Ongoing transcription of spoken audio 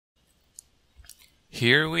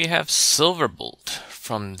Here we have Silverbolt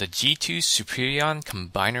from the G2 Superion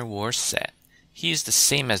Combiner War set. He is the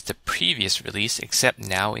same as the previous release except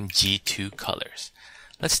now in G2 colors.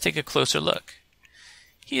 Let's take a closer look.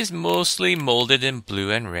 He is mostly molded in blue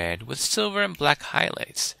and red with silver and black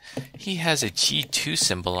highlights. He has a G2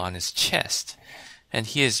 symbol on his chest, and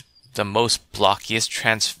he is the most blockiest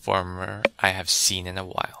transformer I have seen in a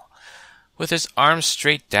while. With his arms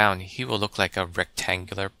straight down, he will look like a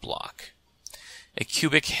rectangular block. A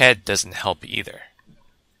cubic head doesn't help either.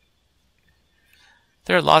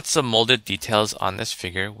 There are lots of molded details on this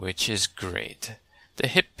figure, which is great. The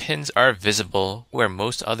hip pins are visible where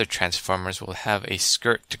most other transformers will have a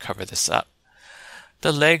skirt to cover this up.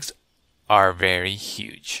 The legs are very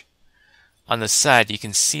huge. On the side you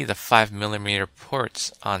can see the 5mm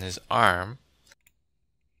ports on his arm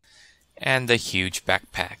and the huge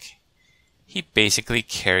backpack. He basically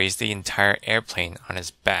carries the entire airplane on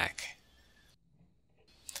his back.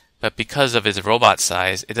 But because of his robot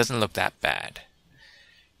size, it doesn't look that bad.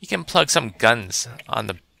 You can plug some guns on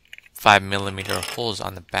the 5mm holes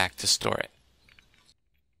on the back to store it.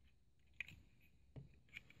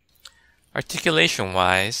 Articulation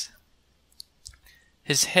wise,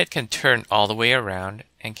 his head can turn all the way around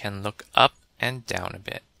and can look up and down a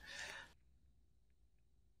bit.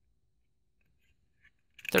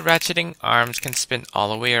 The ratcheting arms can spin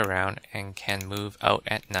all the way around and can move out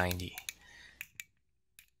at 90.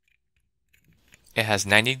 It has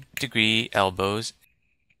 90-degree elbows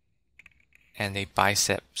and a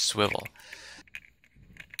bicep swivel.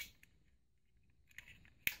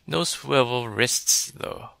 No swivel wrists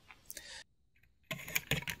though.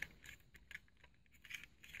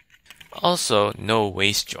 Also, no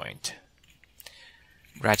waist joint.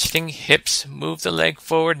 Ratcheting hips move the leg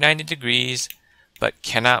forward 90 degrees, but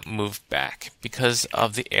cannot move back because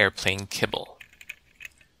of the airplane kibble.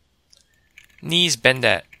 Knees bend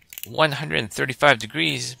at 135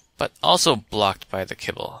 degrees, but also blocked by the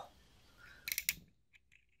kibble.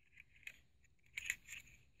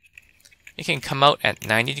 It can come out at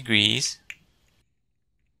 90 degrees.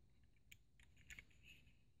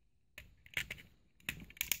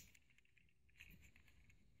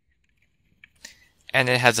 And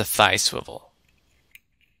it has a thigh swivel.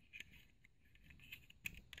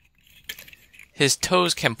 His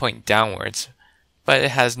toes can point downwards, but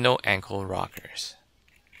it has no ankle rockers.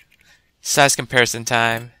 Size comparison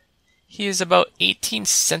time. He is about 18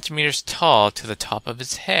 centimeters tall to the top of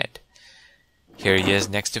his head. Here he is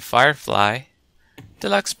next to Firefly,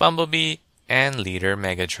 Deluxe Bumblebee, and Leader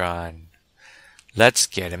Megatron. Let's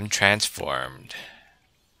get him transformed.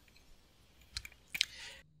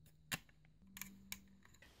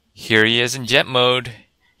 Here he is in jet mode.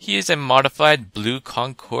 He is a modified Blue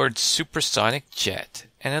Concorde supersonic jet,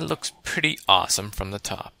 and it looks pretty awesome from the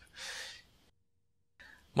top.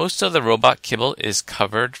 Most of the robot kibble is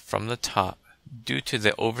covered from the top due to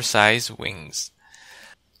the oversized wings.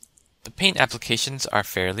 The paint applications are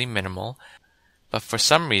fairly minimal, but for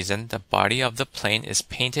some reason the body of the plane is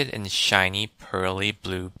painted in shiny pearly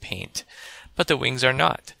blue paint, but the wings are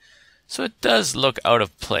not, so it does look out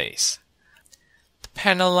of place. The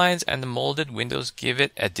panel lines and the molded windows give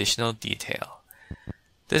it additional detail.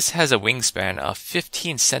 This has a wingspan of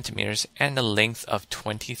 15 centimeters and a length of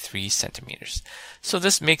 23 centimeters, so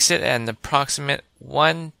this makes it an approximate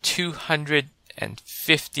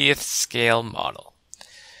 1/250th scale model,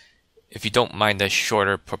 if you don't mind the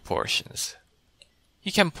shorter proportions.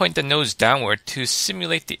 You can point the nose downward to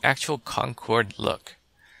simulate the actual Concorde look.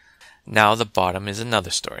 Now the bottom is another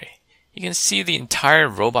story. You can see the entire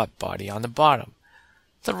robot body on the bottom.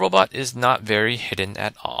 The robot is not very hidden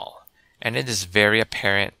at all, and it is very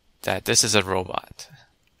apparent that this is a robot.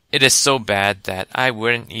 It is so bad that I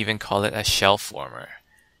wouldn't even call it a shell former.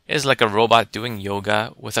 It is like a robot doing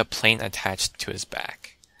yoga with a plane attached to his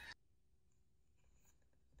back.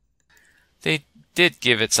 They did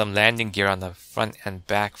give it some landing gear on the front and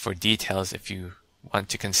back for details if you want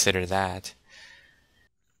to consider that.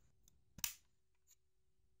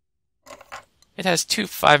 It has two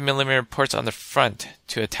 5mm ports on the front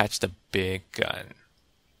to attach the big gun.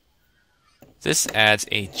 This adds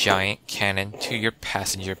a giant cannon to your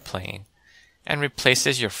passenger plane and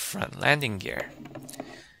replaces your front landing gear.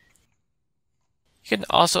 You can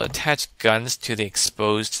also attach guns to the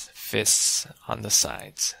exposed fists on the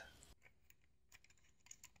sides.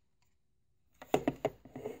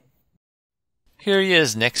 Here he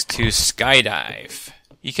is next to Skydive.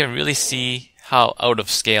 You can really see how out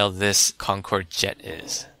of scale this Concorde jet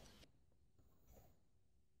is.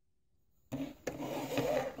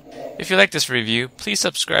 If you like this review, please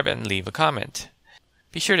subscribe and leave a comment.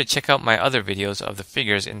 be sure to check out my other videos of the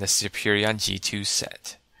figures in the Superion G2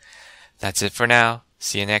 set. That's it for now.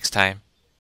 See you next time.